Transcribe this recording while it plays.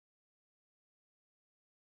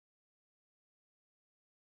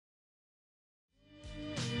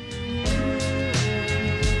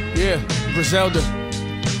Griselda,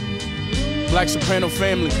 Black Soprano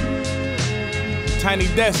family, Tiny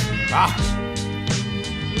Desk.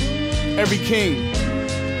 Every king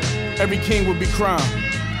would be crowned.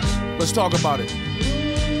 Let's talk about it.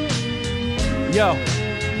 Yo,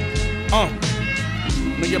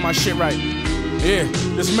 let me get my shit right. Yeah,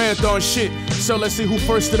 this marathon shit. So let's see who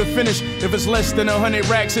first to the finish. If it's less than 100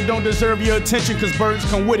 racks, it don't deserve your attention, cause birds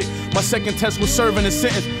come with it. My second test was serving a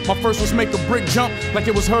sentence. My first was make a brick jump like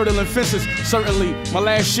it was hurdling fences. Certainly, my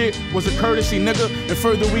last shit was a courtesy, nigga. And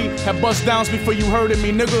further, we had bust downs before you heard of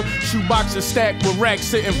me, nigga. Shoeboxes stacked with racks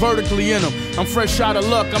sitting vertically in them. I'm fresh out of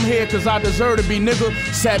luck, I'm here cause I deserve to be, nigga.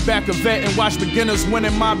 Sat back a vet and watched beginners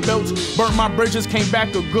winning my belts. Burnt my bridges, came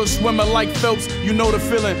back a good swimmer like Phelps. You know the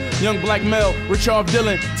feeling, young black male, rich off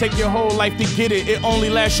Dylan. Take your whole life to get it, it only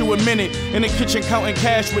lasts you a minute. In the kitchen counting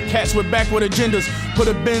cash with cats with backward agendas. Put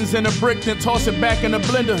a Benz in a brick, then toss it back in a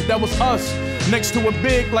blender. That was us. Next to a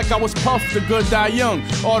big, like I was Puff, the good die young.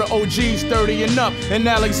 All the OGs 30 and up, and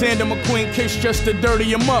Alexander McQueen kiss just to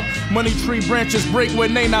dirty him up. Money tree branches break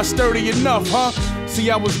when they not sturdy enough, huh? See,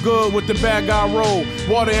 I was good with the bag I roll.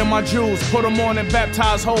 Water in my jewels, put them on and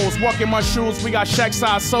baptize holes. Walk in my shoes, we got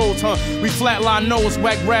shack-size souls, huh? We flatline nose,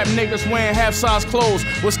 whack rap niggas wearing half-size clothes.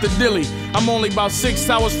 What's the dilly? I'm only about 6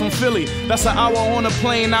 hours from Philly. That's an hour on a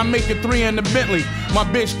plane, I make it 3 in the Bentley. My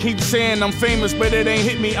bitch keeps saying I'm famous, but it ain't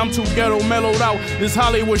hit me. I'm too ghetto mellowed out. This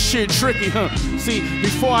Hollywood shit tricky, huh? See,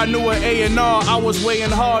 before I knew an A&R, I was weighing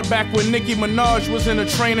hard back when Nicki Minaj was in a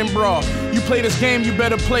training bra. You play this game, you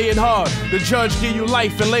better play it hard. The judge give you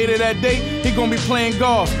life, and later that day, he gonna be playing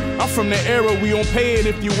golf. I'm from the era we don't pay it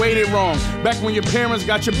if you waited wrong. Back when your parents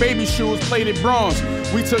got your baby shoes plated bronze.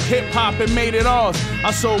 We took hip-hop and made it ours.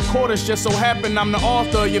 I sold quarters, just so happened I'm the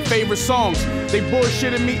author of your favorite songs. They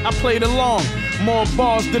bullshitted me, I played along. More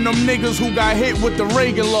bars than them niggas who got hit with the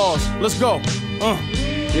Reagan laws. Let's go.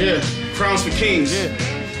 Yeah, Crowns for Kings. Yeah.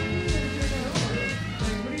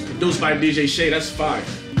 Produced by DJ Shay, that's fire.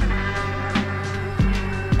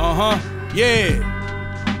 Yeah.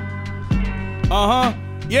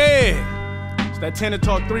 Yeah. It's that 10 to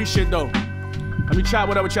talk 3 shit though. Let me chop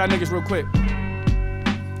what up with y'all niggas real quick.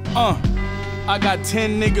 I got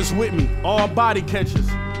 10 niggas with me, all body catchers.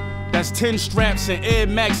 That's 10 straps and Air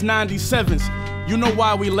Max 97s. You know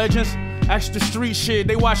why we legends? Ask the street shit,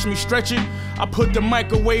 they watch me stretch it. I put the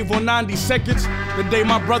microwave on 90 seconds. The day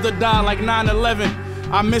my brother died like 9/11.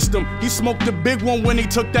 I missed him, he smoked the big one when he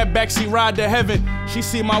took that backseat ride to heaven. She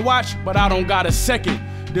see my watch, but I don't got a second.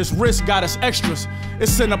 This wrist got us extras.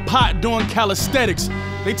 It's in a pot doing calisthenics.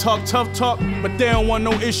 They talk tough talk, but they don't want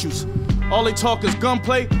no issues. All they talk is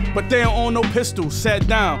gunplay, but they don't own no pistols. Sat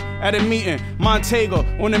down at a meeting, Montego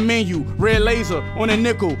on the menu, red laser on a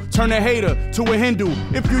nickel, turn a hater to a Hindu.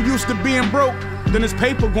 If you used to being broke, then this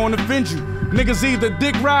paper gonna offend you. Niggas either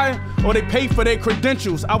dick ride or they pay for their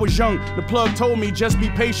credentials. I was young, the plug told me just be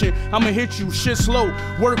patient. I'ma hit you, shit slow,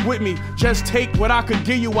 work with me, just take what I could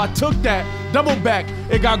give you. I took that, double back,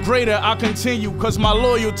 it got greater, I continue. Cause my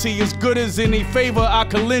loyalty is good as any favor I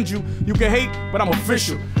can lend you. You can hate, but I'm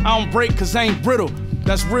official. I don't break cause I ain't brittle.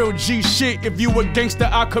 That's real G shit, if you a gangster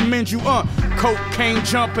I commend you. Cocaine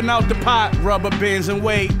jumping out the pot, rubber bands and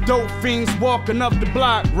weight. Dope fiends walking up the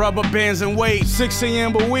block, rubber bands and weight. 6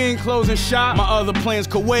 a.m. but we ain't closing shop, my other plans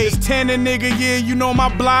could wait. It's 10 a nigga, yeah, you know my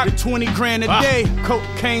block, the 20 grand a day.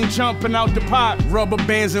 Cocaine jumping out the pot, rubber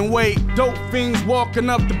bands and weight. Dope fiends walking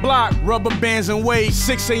up the block, rubber bands and weight.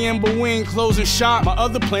 6 a.m. but we ain't closing shop, my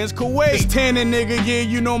other plans could wait. It's 10 a nigga, yeah,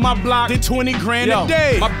 you know my block, the 20 grand a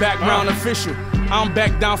day. My background official. I don't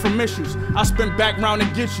back down from issues. I spin back round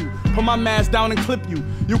and get you. Put my mask down and clip you.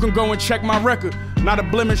 You can go and check my record. Not a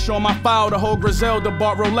blemish on my file. The whole Griselda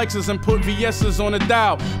bought Rolexes and put VS's on the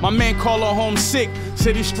dial. My man called her home sick.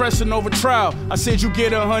 Said he's stressing over trial. I said you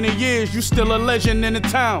get 100 years, you still a legend in the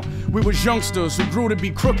town. We was youngsters who grew to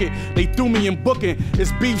be crooked. They threw me in booking.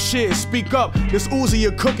 It's beef shit, speak up. It's Uzi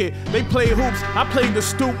or cook it. They play hoops, I played the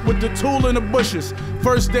stoop with the tool in the bushes.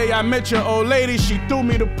 First day I met your old lady, she threw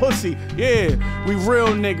me the pussy. Yeah, we real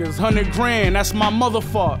niggas, 100 grand, that's my mother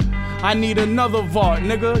fault. I need another vault,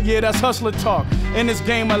 nigga, yeah, that's hustler talk. In this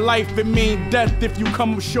game of life, it mean death if you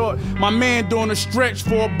come up short. My man doing a stretch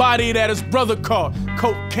for a body that his brother caught.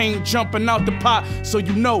 Cocaine jumping out the pot, so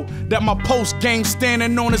you know that my post game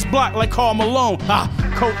standing on his block like Karl Malone.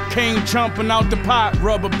 Cocaine jumping out the pot,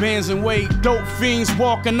 rubber bands and weight. Dope fiends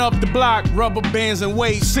walking up the block, rubber bands and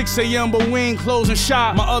weight. 6 a.m. but we ain't closing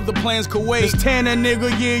shop, my other plans could wait. It's 10 a nigga,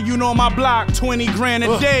 yeah, you know my block, 20 grand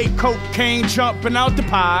a day. Cocaine jumping out the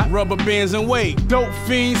pot, rubber bands and weight. Dope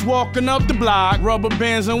fiends walking up the block, rubber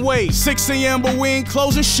bands and weight. 6 a.m. but we ain't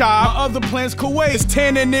closing shop, my other plans could wait. It's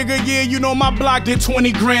 10 a nigga, yeah, you know my block, did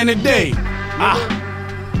 20 grand a day.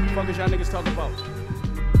 Fuck is y'all niggas talking about?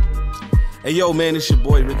 Hey yo, man, it's your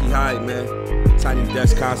boy Ricky Hyde, man. Tiny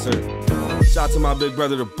Desk concert. Shout out to my big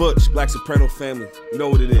brother, the Butch, Black Soprano family. You know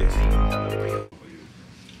what it is.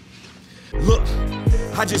 Look,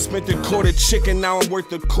 I just spent a quarter chicken, now I'm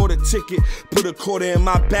worth a quarter ticket. Put a quarter in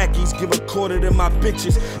my backies, give a quarter to my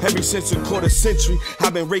bitches. Ever since a quarter century,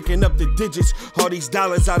 I've been raking up the digits. All these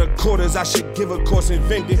dollars out of quarters, I should give a course in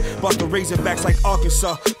vending. Bought the Razorbacks like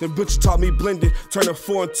Arkansas, then Butch taught me blending. Turn a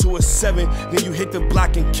 4 into a 7, then you hit the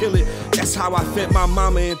block and kill it. That's how I fed my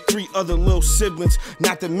mama and 3 other little siblings.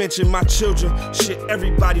 Not to mention my children, shit,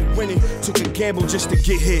 everybody winning. Took a gamble just to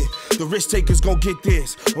get here. The risk takers gon' get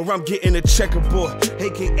theirs, or I'm getting a checkerboard,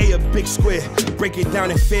 AKA a big square. Break it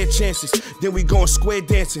down in fair chances, then we going square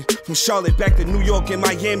dancing. From Charlotte back to New York and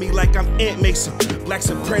Miami like I'm Aunt Mason. Black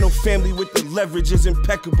Soprano family with the leverage is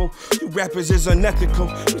impeccable. You rappers is unethical,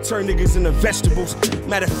 we turn niggas into vegetables.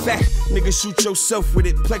 Matter of fact, niggas shoot yourself with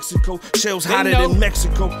it, Plexico. Shells hotter than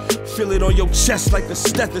Mexico, feel it on your chest like a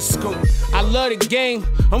stethoscope. I love the game,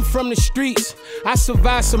 I'm from the streets. I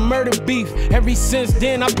survived some murder beef, ever since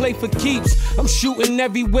then I play for keeps. I'm shooting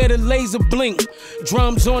everywhere the laser blink.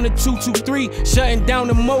 Drums on the 223, shutting down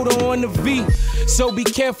the motor on the V. So be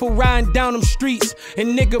careful riding down them streets.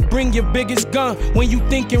 And nigga, bring your biggest gun when you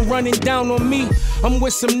thinking running down on me. I'm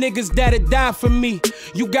with some niggas that'll die for me.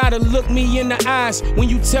 You gotta look me in the eyes when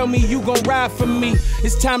you tell me you gon' ride for me.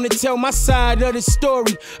 It's time to tell my side of the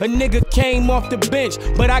story. A nigga came off the bench,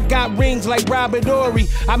 but I got rings like Robert Horry.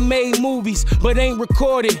 I made movies, but ain't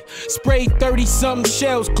recorded. Sprayed 30-something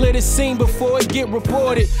shells, clear the scene before it get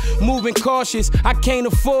reported. Moving cautious, I can't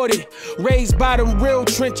afford it. Raised by them real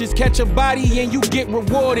trenches, catch a body and you get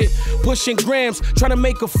rewarded. Pushing grams, trying to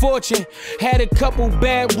make a fortune. Had a couple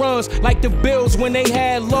bad runs, like the Bills when they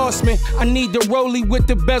had lost me. I need the rollie with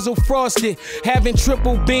the bezel frosted. Having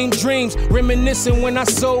triple beam dreams, reminiscing when I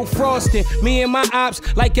sold frosting. Me and my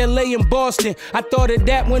ops, like LA and Boston. I thought of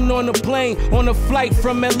that when on the plane, on a flight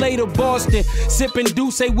from LA to Boston. Sipping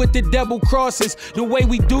Douce with the double crosses. The way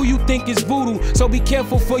we do, you think it's voodoo, so be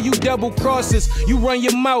careful for you double crosses. You run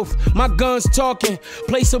your mouth, my gun's talking.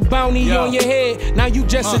 Place a bounty on your head, now you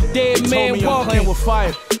just a dead man walking. I'm playing with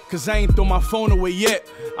fire, cause I ain't throw my phone away yet.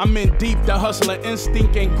 I'm in deep, the hustling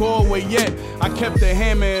instinct ain't go away yet. I kept the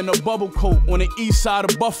hammer in a bubble coat on the east side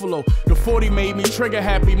of Buffalo. The 40 made me trigger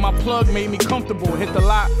happy, my plug made me comfortable. Hit the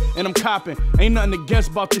lot and I'm copping, ain't nothing to guess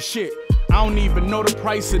about this shit. I don't even know the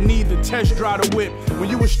price and need the test drive the whip. When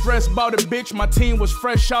you was stressed about a bitch, my team was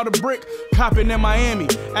fresh out of brick. Copping in Miami,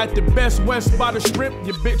 at the Best West by the Strip.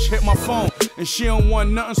 Your bitch hit my phone, and she don't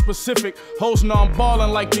want nothing specific. Hoes know I'm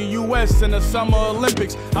ballin' like the US in the Summer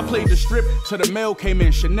Olympics. I played the Strip till the mail came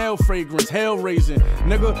in, Chanel fragrance, hell raising.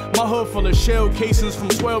 Nigga, my hood full of shell casings from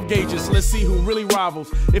 12 gauges. Let's see who really rivals,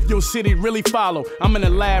 if your city really follow. I'm in the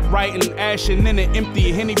lab writing, ashing in an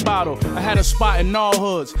empty Henny bottle. I had a spot in all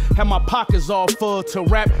hoods, had my pockets all full. To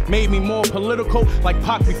rap made me more political, like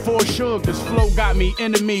Pac before Suge. This flow got me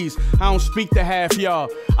enemies, I don't speak to half y'all.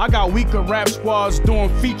 I got weaker rap squads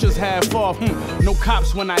doing features half off. No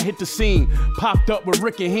cops when I hit the scene. Popped up with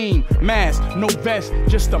Rick and Heem. Mask, no vest,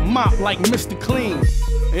 just a mop like Mr. Clean.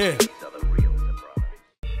 Yeah.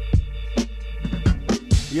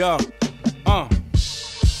 Yo,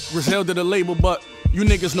 Griselda the label, but you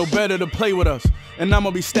niggas know better to play with us. And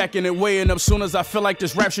I'ma be stacking it, weighing up soon as I feel like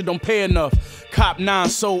this rap shit don't pay enough. Cop 9,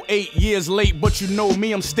 sold 8 years late, but you know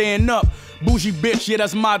me, I'm staying up. Bougie bitch, yeah,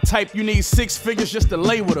 that's my type. You need 6 figures just to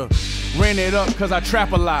lay with her. Ran it up cause I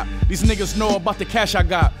trap a lot. These niggas know about the cash I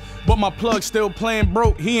got. But my plug still playing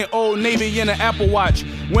broke. He in Old Navy in an Apple Watch.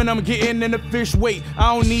 When I'm getting in the fish weight,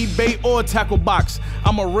 I don't need bait or tackle box.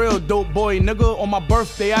 I'm a real dope boy, nigga. On my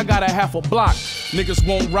birthday, I got a half a block. Niggas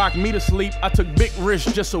won't rock me to sleep. I took big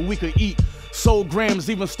risks just so we could eat. Sold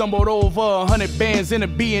grams, even stumbled over 100 bands in a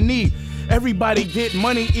B&E. Everybody get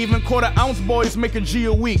money, even quarter-ounce boys make a G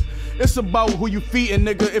a week. It's about who you feeding,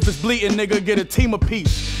 nigga. If it's bleeding, nigga, get a team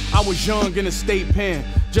apiece. I was young in the state pen,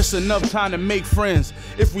 just enough time to make friends.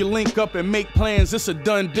 If we link up and make plans, it's a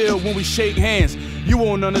done deal when we shake hands. You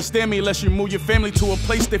won't understand me unless you move your family to a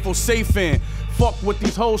place they feel safe in. fuck what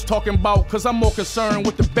these hoes talking about, cause I'm more concerned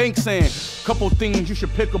with the bank saying. Couple things you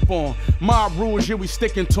should pick up on. Mob rules, yeah, we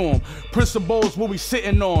sticking to them. Principles, what we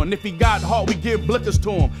sitting on. If he got hot, we give blickers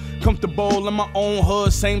to him. Comfortable in my own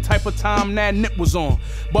hood, same type of time that Nip was on.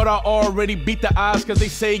 But I already beat the odds, cause they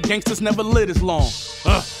say gangsters never live as long.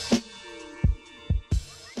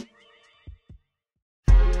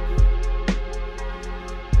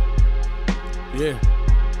 Yeah.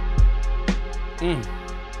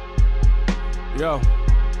 Yo,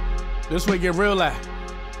 this way get real at.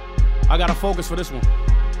 I gotta focus for this one.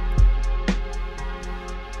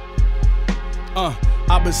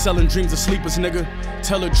 I've been selling dreams of sleepers, nigga.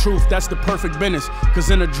 Tell the truth, that's the perfect business. Cause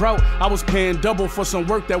in a drought, I was paying double for some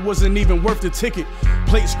work that wasn't even worth the ticket.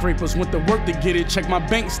 Plate scrapers went to work to get it. Check my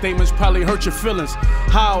bank statements, probably hurt your feelings.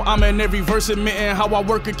 How I'm in every verse admitting how I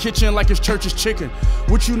work a kitchen like it's church's chicken.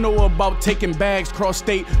 What you know about taking bags cross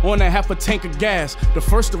state on a half a tank of gas? The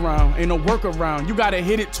first round ain't no workaround. You gotta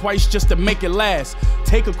hit it twice just to make it last.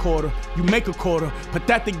 Take a quarter, you make a quarter. Put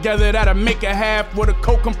that together, that'll make a half with a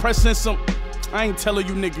coke compressor and some. I ain't telling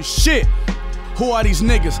you niggas shit. Who are these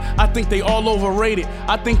niggas? I think they all overrated.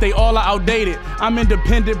 I think they all are outdated. I'm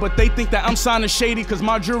independent, but they think that I'm signing shady cause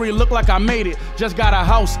my jewelry look like I made it. Just got a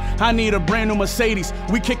house, I need a brand new Mercedes.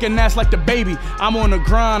 We kicking ass like the baby. I'm on the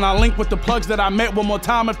grind, I link with the plugs that I met one more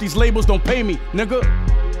time if these labels don't pay me, nigga.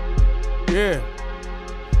 Yeah,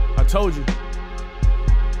 I told you.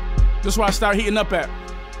 This is where I start heating up at.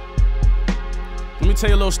 Let me tell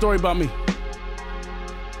you a little story about me.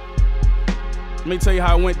 Let me tell you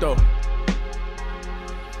how it went though.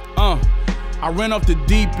 I ran off the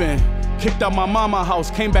deep end, kicked out my mama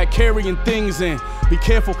house, came back carrying things in. Be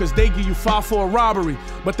careful cause they give you 5 for a robbery,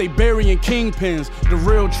 but they burying kingpins, the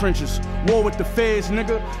real trenches. War with the feds,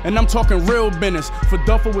 nigga, and I'm talking real business. For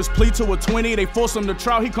Duffel was plea to a 20, they force him to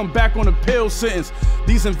trial, he come back on a pill sentence.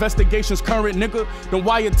 These investigations current, nigga, the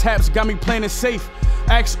wiretaps got me playing it safe.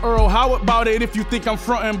 Ask Earl how about it if you think I'm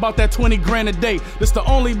frontin' about that 20 grand a day. This the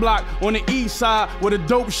only block on the east side where the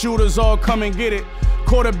dope shooters all come and get it.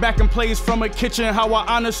 Quarterbacking plays from a kitchen, how I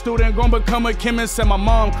honor student, gon' become a chemist at my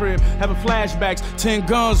mom crib. Having flashbacks, 10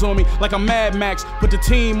 guns on me like I'm Mad Max. Put the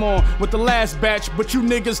team on with the last batch, but you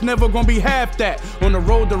niggas never gon' be half that. On the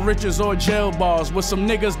road to riches or jail bars with some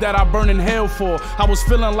niggas that I burn in hell for. I was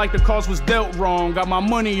feeling like the cause was dealt wrong. Got my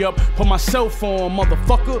money up, put my cell phone,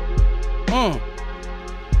 motherfucker.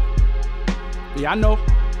 Yeah, I know.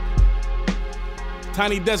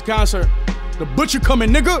 Tiny Desk concert. The Butcher coming,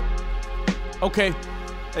 nigga. Okay.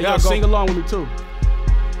 Hey, y'all sing along with me too.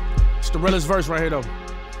 It's the realest verse right here though.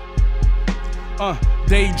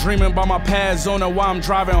 Daydreaming about my past zone while I'm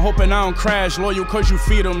driving, hoping I don't crash. Loyal cause you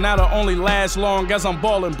feed them, now they only last long as I'm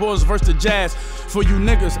ballin'. Bulls versus the Jazz. For you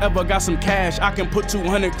niggas ever got some cash, I can put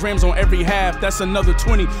 200 grams on every half. That's another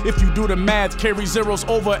 20 if you do the math. Carry zeros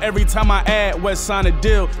over every time I add. Westside a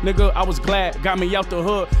deal, nigga, I was glad. Got me out the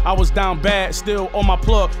hood, I was down bad. Still on my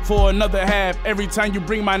plug for another half. Every time you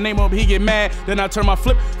bring my name up, he get mad. Then I turn my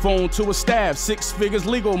flip phone to a stab. 6 figures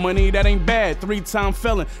legal money, that ain't bad. 3-time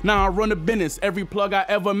felon, now I run a business. Every plug I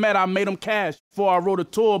ever met, I made them cash. Before I rode a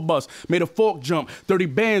tour bus, made a fork jump. 30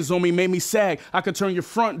 bands on me, made me sag. I could turn your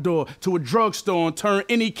front door to a drugstore and turn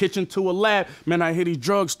any kitchen to a lab. Man, I hear these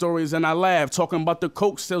drug stories and I laugh. Talking about the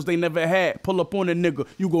coke sales they never had. Pull up on a nigga,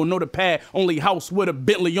 you gon' know the pad. Only house with a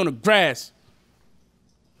Bentley on the grass.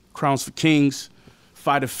 Crowns for kings,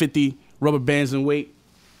 5 to 50, rubber bands and weight.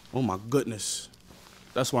 Oh my goodness.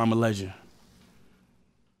 That's why I'm a legend.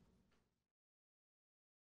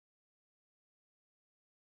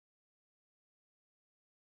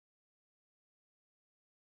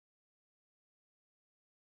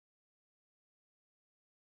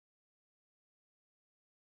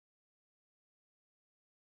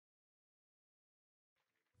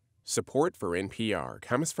 Support for NPR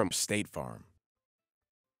comes from State Farm.